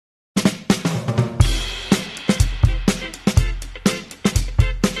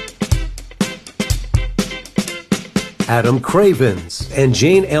Adam Cravens and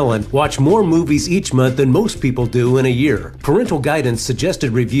Jane Ellen watch more movies each month than most people do in a year. Parental Guidance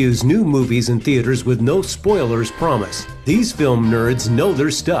Suggested reviews new movies in theaters with no spoilers promise. These film nerds know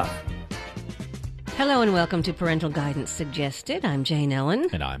their stuff. Hello and welcome to Parental Guidance Suggested. I'm Jane Ellen.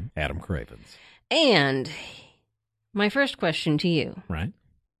 And I'm Adam Cravens. And my first question to you. Right.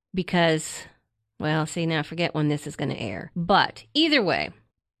 Because, well, see, now I forget when this is going to air. But either way,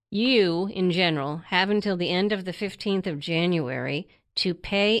 you, in general, have until the end of the 15th of January to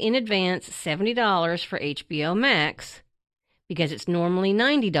pay in advance $70 for HBO Max because it's normally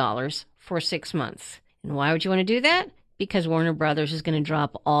 $90 for 6 months. And why would you want to do that? Because Warner Brothers is going to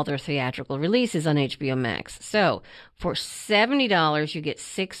drop all their theatrical releases on HBO Max. So for $70, you get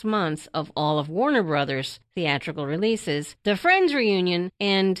 6 months of all of Warner Brothers' theatrical releases, The Friends Reunion,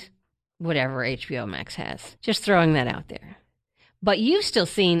 and whatever HBO Max has. Just throwing that out there. But you've still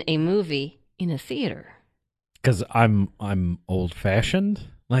seen a movie in a theater. Because I'm old-fashioned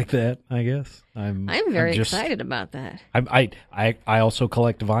like that, I guess. I'm very excited about that. I also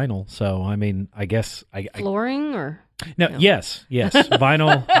collect vinyl, so I mean, I guess flooring or no. Yes,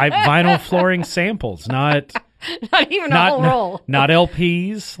 vinyl flooring samples, not even a whole roll, not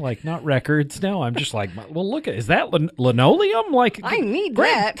LPs, like not records. No, I'm just like, well, look at, is that linoleum? Like, I need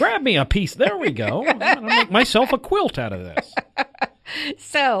that. Grab me a piece. There we go. I'm gonna make myself a quilt out of this.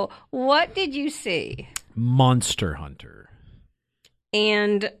 So, what did you see? Monster Hunter.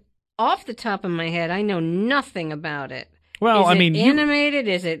 And off the top of my head, I know nothing about it. Well, I mean, animated?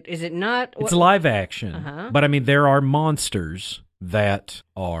 Is it not? It's live action, but I mean, there are monsters that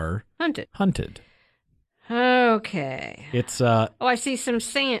are hunted. Okay. It's I see some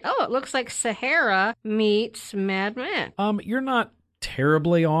sand. Oh, it looks like Sahara meets Mad Max. You're not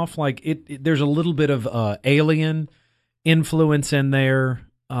terribly off. Like there's a little bit of alien influence in there.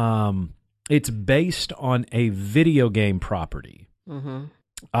 It's based on a video game property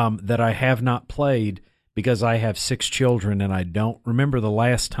that I have not played because I have 6 children and I don't remember the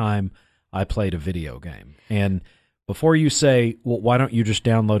last time I played a video game. And before you say, well, why don't you just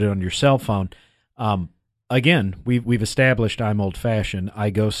download it on your cell phone? Again, we've established I'm old-fashioned. I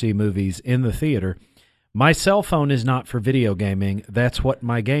go see movies in the theater. My cell phone is not for video gaming. That's what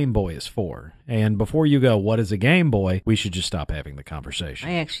my Game Boy is for. And before you go, what is a Game Boy? We should just stop having the conversation.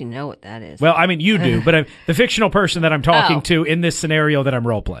 I actually know what that is. Well, I mean, you do, but the fictional person that I'm talking to in this scenario that I'm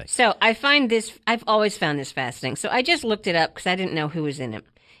role-playing. So I've always found this fascinating. So I just looked it up because I didn't know who was in it.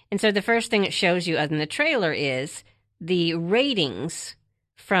 And so the first thing it shows you other than the trailer is the ratings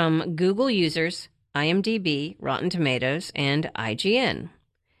from Google users, IMDb, Rotten Tomatoes, and IGN.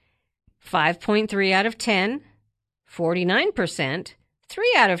 5.3 out of 10, 49%,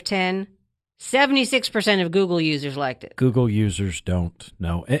 3 out of 10, 76% of Google users liked it. Google users don't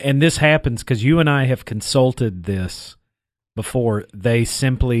know. And this happens because you and I have consulted this before. They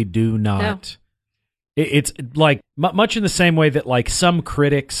simply do not. No. It's like much in the same way that like some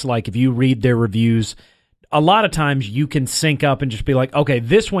critics, like if you read their reviews, a lot of times you can sync up and just be like, okay,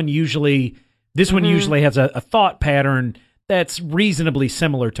 this one usually has a thought pattern that's reasonably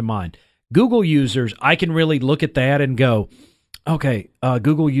similar to mine. Google users, I can really look at that and go, okay,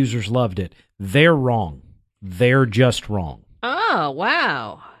 Google users loved it. They're wrong. They're just wrong. Oh,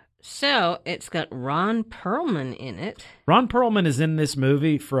 wow. So it's got Ron Perlman in it. Ron Perlman is in this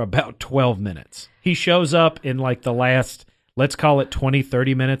movie for about 12 minutes. He shows up in like the last, let's call it 20,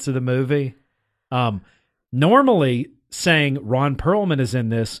 30 minutes of the movie. Normally, saying Ron Perlman is in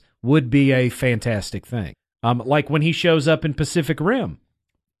this would be a fantastic thing. Like when he shows up in Pacific Rim.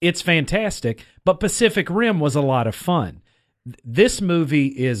 It's fantastic, but Pacific Rim was a lot of fun. This movie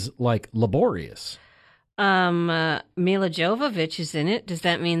is like laborious. Mila Jovovich is in it. Does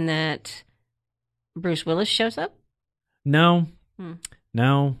that mean that Bruce Willis shows up? No.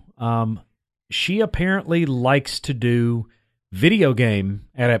 No. She apparently likes to do video game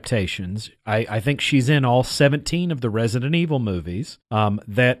adaptations. I think she's in all 17 of the Resident Evil movies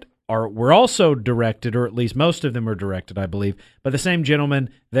that were also directed, or at least most of them were directed, I believe, by the same gentleman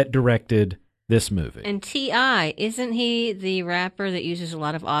that directed this movie. And T.I., isn't he the rapper that uses a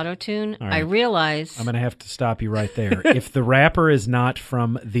lot of auto-tune? Right. I realize... I'm going to have to stop you right there. If the rapper is not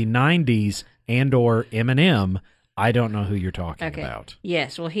from the 90s and or Eminem, I don't know who you're talking about.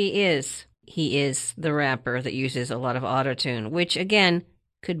 Yes, well, he is the rapper that uses a lot of auto-tune, which, again,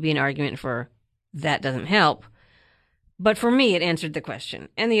 could be an argument for that doesn't help. But for me, it answered the question.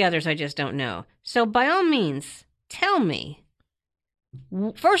 And the others, I just don't know. So by all means, tell me,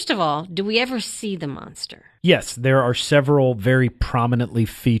 first of all, do we ever see the monster? Yes, there are several very prominently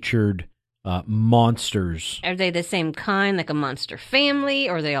featured monsters. Are they the same kind, like a monster family,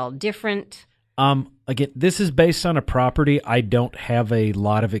 or are they all different? again, this is based on a property I don't have a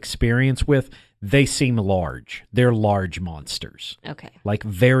lot of experience with. They seem large. They're large monsters. Okay. Like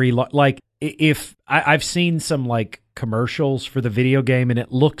very like if I've seen some like commercials for the video game and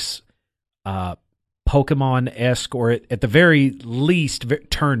it looks Pokemon-esque or at the very least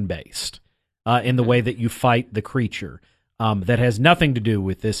turn-based in the way that you fight the creature. That has nothing to do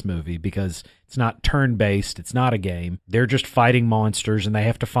with this movie because it's not turn-based. It's not a game. They're just fighting monsters, and they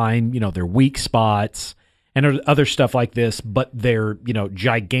have to find, their weak spots and other stuff like this, but they're,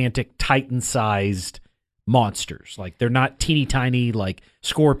 gigantic, Titan-sized monsters. Like, they're not teeny tiny, like,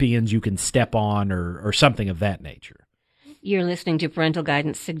 scorpions you can step on or something of that nature. You're listening to Parental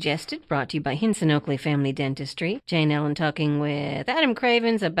Guidance Suggested, brought to you by Hinson Oakley Family Dentistry. Jane Ellen talking with Adam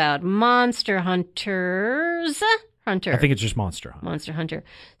Cravens about Monster Hunters. I think it's just Monster Hunter. Monster Hunter.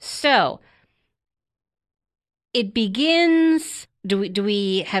 So, it begins... Do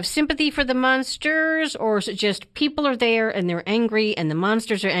we have sympathy for the monsters, or is it just people are there and they're angry and the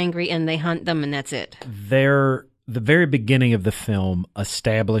monsters are angry and they hunt them and that's it? The very beginning of the film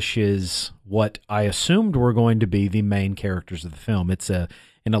establishes what I assumed were going to be the main characters of the film. It's an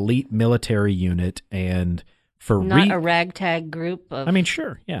elite military unit, and for not a ragtag group of... I mean,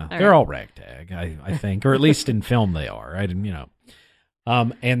 sure, yeah, they're all ragtag, I think, or at least in film they are.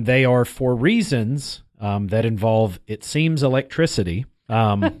 And they are for reasons that involve, it seems, electricity,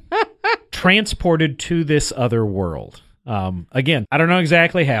 transported to this other world. Again, I don't know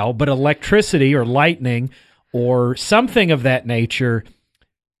exactly how, but electricity or lightning or something of that nature.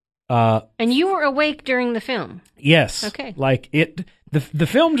 And you were awake during the film? Yes. Okay. Like the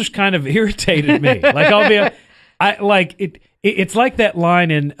film just kind of irritated me. It's like that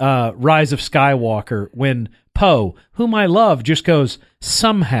line in Rise of Skywalker when Poe, whom I love, just goes,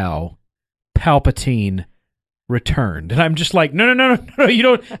 somehow Palpatine returned, and I'm just like, no, you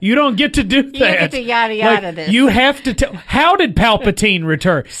don't get to do that. You don't get to yada this. You have to tell, how did Palpatine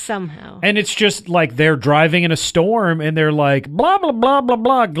return? Somehow. And it's just like they're driving in a storm, and they're like, blah, blah, blah, blah,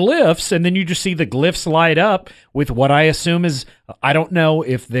 blah, glyphs, and then you just see the glyphs light up with what I assume is, I don't know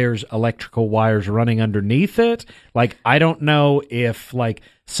if there's electrical wires running underneath it. Like, I don't know if, like,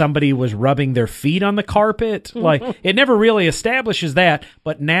 somebody was rubbing their feet on the carpet. Like, it never really establishes that,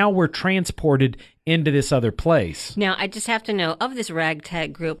 but now we're transported into this other place. Now, I just have to know, of this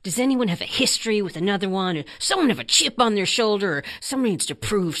ragtag group, does anyone have a history with another one? Or someone have a chip on their shoulder? Or someone needs to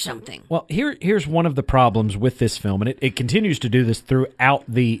prove something? Well, here's one of the problems with this film, and it continues to do this throughout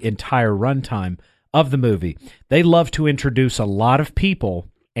the entire runtime of the movie. They love to introduce a lot of people,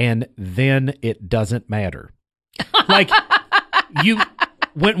 and then it doesn't matter. Like,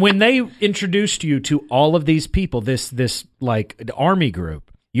 when they introduced you to all of these people, this like army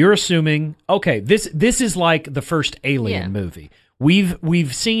group, you're assuming, okay, this is like the first Alien movie.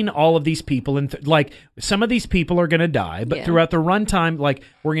 We've seen all of these people, and like some of these people are going to die, but throughout the runtime, like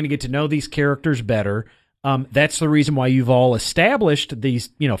we're going to get to know these characters better. That's the reason why you've all established these,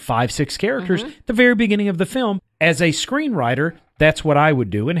 5-6 characters at the very beginning of the film. As a screenwriter, that's what I would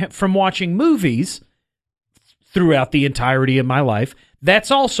do, and from watching movies throughout the entirety of my life,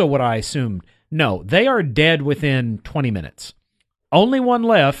 that's also what I assumed. No, they are dead within 20 minutes. Only one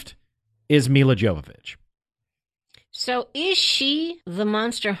left is Mila Jovovich. So is she the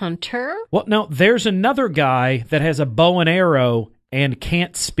monster hunter? Well, no, there's another guy that has a bow and arrow and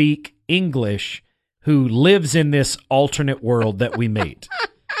can't speak English who lives in this alternate world that we meet.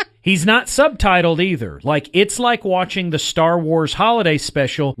 He's not subtitled either. Like, it's like watching the Star Wars holiday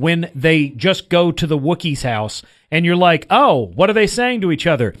special when they just go to the Wookiee's house and you're like, oh, what are they saying to each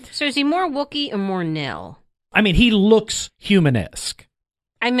other? So is he more Wookiee or more Nell? I mean, he looks human-esque.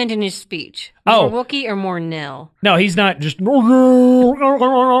 I meant in his speech. Oh. More Wookiee or more Nell? No, he's not just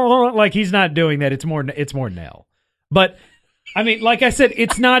like, he's not doing that. It's more Nell. But I mean, like I said,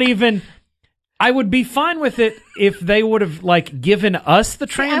 it's not even. I would be fine with it if they would have like given us the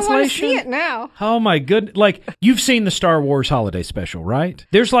translation. I want to see it now. Oh my goodness. Like, you've seen the Star Wars holiday special, right?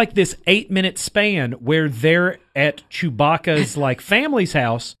 There's like this 8-minute span where they're at Chewbacca's like family's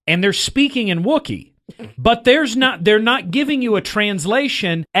house and they're speaking in Wookiee. But they're not giving you a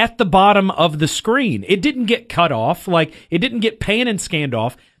translation at the bottom of the screen. It didn't get cut off. Like, it didn't get pan and scanned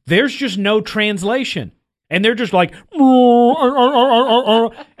off. There's just no translation. And they're just like,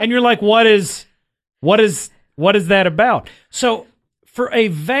 and you're like, what is that about? So for a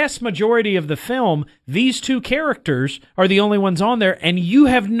vast majority of the film, these two characters are the only ones on there, and you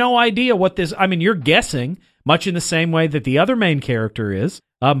have no idea what this, I mean, you're guessing, much in the same way that the other main character is.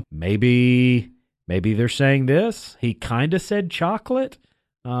 Maybe they're saying this. He kind of said chocolate.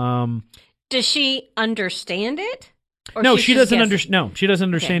 Does she understand it? Or No, she's she just doesn't guessing? understand. No, she doesn't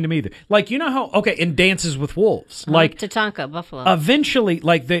understand him either. Like, you know how in Dances with Wolves, like Tatanka, Buffalo. eventually,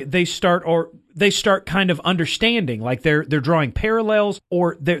 like they start kind of understanding, like they're drawing parallels,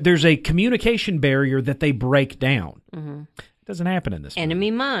 or there's a communication barrier that they break down. It doesn't happen in this movie.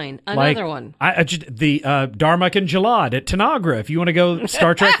 Enemy Mine, another one. I just the Darmok and Jalad at Tanagra. If you want to go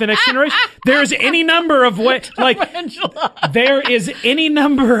Star Trek: The Next Generation, there's any number of there is any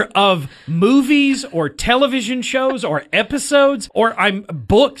number of movies or television shows or episodes or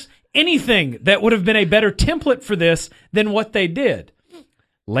books, anything that would have been a better template for this than what they did.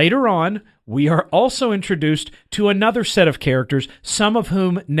 Later on, we are also introduced to another set of characters, some of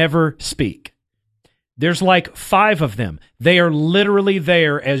whom never speak. There's like 5 of them. They are literally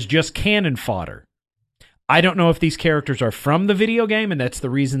there as just cannon fodder. I don't know if these characters are from the video game, and that's the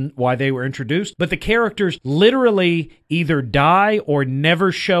reason why they were introduced, but the characters literally either die or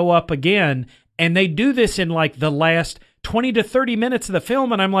never show up again, and they do this in like the last 20 to 30 minutes of the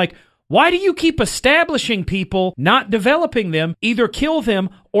film, and I'm like, why do you keep establishing people, not developing them, either kill them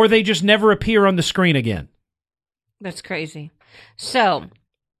or they just never appear on the screen again? That's crazy. So,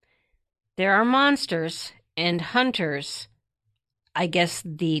 there are monsters and hunters. I guess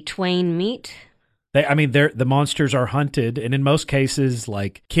the twain meet. The monsters are hunted, and in most cases,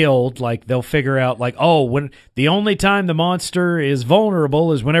 like killed. Like they'll figure out, like, oh, when the only time the monster is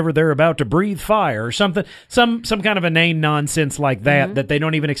vulnerable is whenever they're about to breathe fire or something. Some kind of inane nonsense like that that they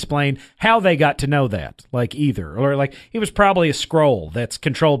don't even explain how they got to know that. Like either, or like it was probably a scroll that's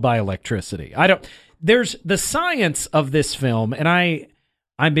controlled by electricity. There's the science of this film, and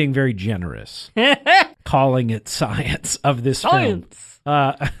I'm being very generous calling it science of this film.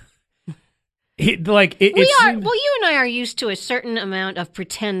 You and I are used to a certain amount of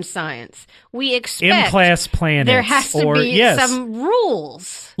pretend science. We expect M-class planets. There has to be some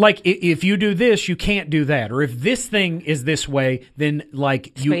rules. Like, if you do this, you can't do that. Or if this thing is this way, then,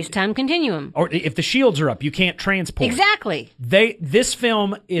 like... Space-time continuum. Or if the shields are up, you can't transport. Exactly. This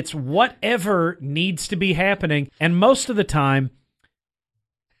film, it's whatever needs to be happening. And most of the time,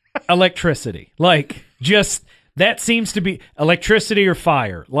 electricity. Like, just... That seems to be electricity or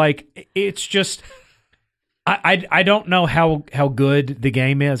fire. Like, it's just... I don't know how good the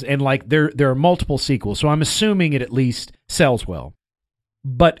game is, and like there are multiple sequels, so I'm assuming it at least sells well.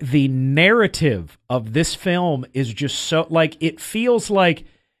 But the narrative of this film is just so, like, it feels like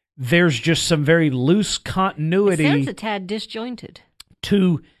there's just some very loose continuity. It sounds a tad disjointed.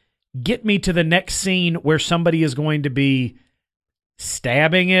 To get me to the next scene where somebody is going to be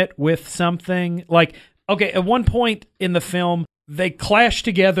stabbing it with something. Like, okay, at one point in the film, they clash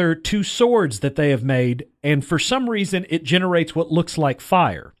together 2 swords that they have made, and for some reason, it generates what looks like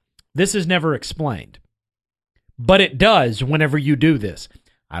fire. This is never explained. But it does whenever you do this.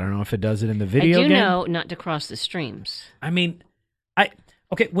 I don't know if it does it in the video game. I do know not to cross the streams. I mean,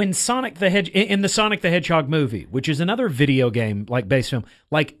 when Sonic the Hedgehog, in the Sonic the Hedgehog movie, which is another video game, like, base film,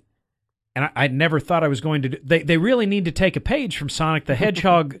 like, and I never thought I was going to do, they really need to take a page from Sonic the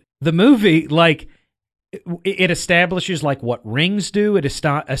Hedgehog, the movie, like, it establishes like what rings do. It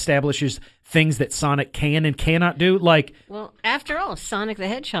establishes things that Sonic can and cannot do. Like, well, after all, Sonic the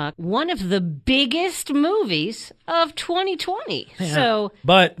Hedgehog, one of the biggest movies of 2020. Yeah, so,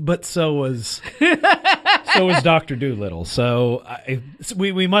 but so was Dr. Dolittle. So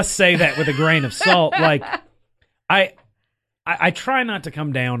we must say that with a grain of salt. Like, I try not to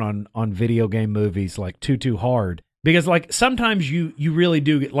come down on video game movies like too hard, because like sometimes you really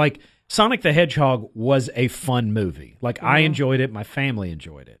do get, like, Sonic the Hedgehog was a fun movie. Like, I enjoyed it. My family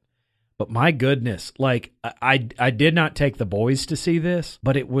enjoyed it. But my goodness, like, I did not take the boys to see this,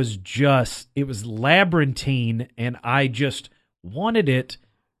 but it was labyrinthine, and I just wanted it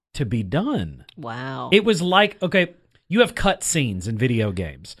to be done. Wow. It was like, okay, you have cut scenes in video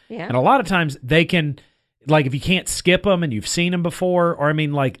games. Yeah. And a lot of times they can, like, if you can't skip them and you've seen them before, or I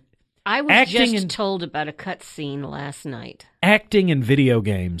mean, like, I was just told about a cut scene last night. Acting in video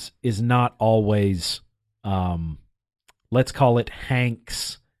games is not always, let's call it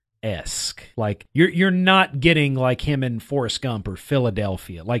Hanks-esque. Like, you're not getting like him in Forrest Gump or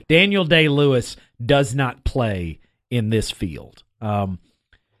Philadelphia. Like, Daniel Day-Lewis does not play in this field.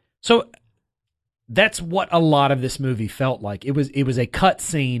 So that's what a lot of this movie felt like. It was a cut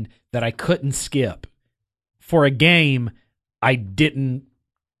scene that I couldn't skip. For a game, I didn't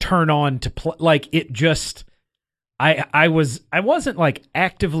turn on to play. Like, it just, I wasn't like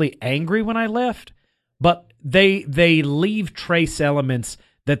actively angry when I left, but they leave trace elements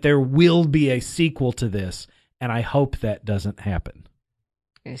that there will be a sequel to this, and I hope that doesn't happen.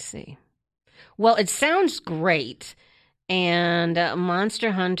 I see. Well, it sounds great, And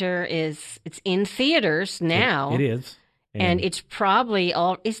Monster Hunter it's in theaters now. It is. And it's probably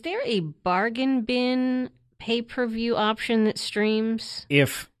is there a bargain bin pay-per-view option that streams?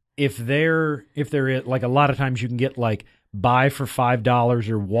 If there is, like, a lot of times you can get like buy for $5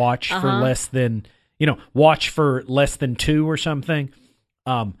 or watch for less than, watch for less than $2 or something.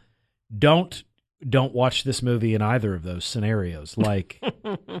 Don't watch this movie in either of those scenarios. Like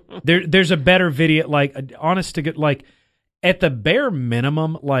there's a better video, like honest to God, like at the bare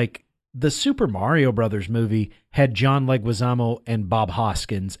minimum, like the Super Mario Brothers movie had John Leguizamo and Bob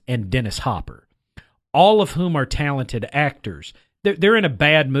Hoskins and Dennis Hopper, all of whom are talented actors. They're in a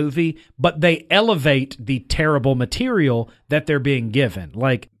bad movie, but they elevate the terrible material that they're being given.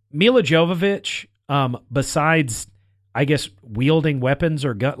 Like Mila Jovovich, besides, I guess, wielding weapons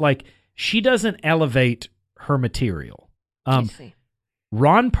or gun, like she doesn't elevate her material.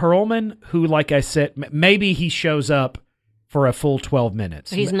 Ron Perlman, who, like I said, maybe he shows up for a full 12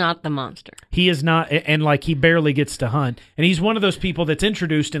 minutes. He's not the monster. He is not, and like he barely gets to hunt. And he's one of those people that's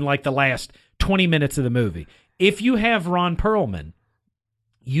introduced in like the last 20 minutes of the movie. If you have Ron Perlman,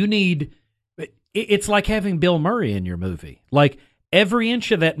 it's like having Bill Murray in your movie. Like every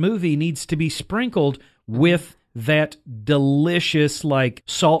inch of that movie needs to be sprinkled with that delicious like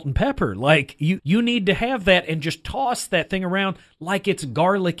salt and pepper. Like you need to have that and just toss that thing around like it's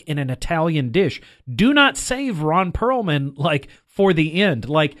garlic in an Italian dish. Do not save Ron Perlman like for the end.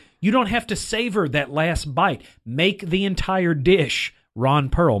 Like you don't have to savor that last bite. Make the entire dish Ron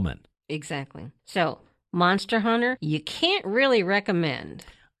Perlman. Exactly. So Monster Hunter, you can't really recommend.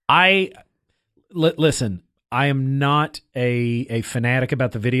 Listen, I am not a fanatic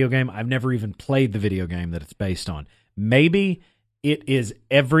about the video game. I've never even played the video game that it's based on. Maybe it is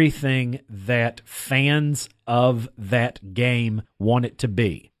everything that fans of that game want it to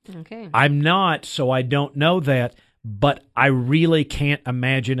be. Okay. I'm not, so I don't know that, but I really can't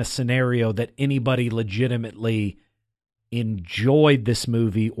imagine a scenario that anybody legitimately enjoyed this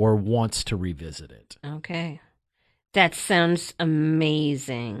movie or wants to revisit it. Okay. That sounds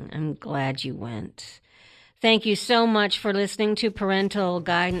amazing. I'm glad you went. Thank you so much for listening to Parental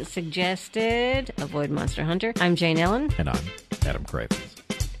Guidance Suggested. Avoid Monster Hunter. I'm Jane Ellen. And I'm Adam Cravens.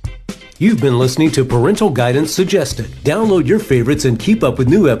 You've been listening to Parental Guidance Suggested. Download your favorites and keep up with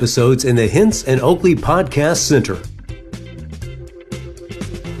new episodes in the Hints and Oakley Podcast Center.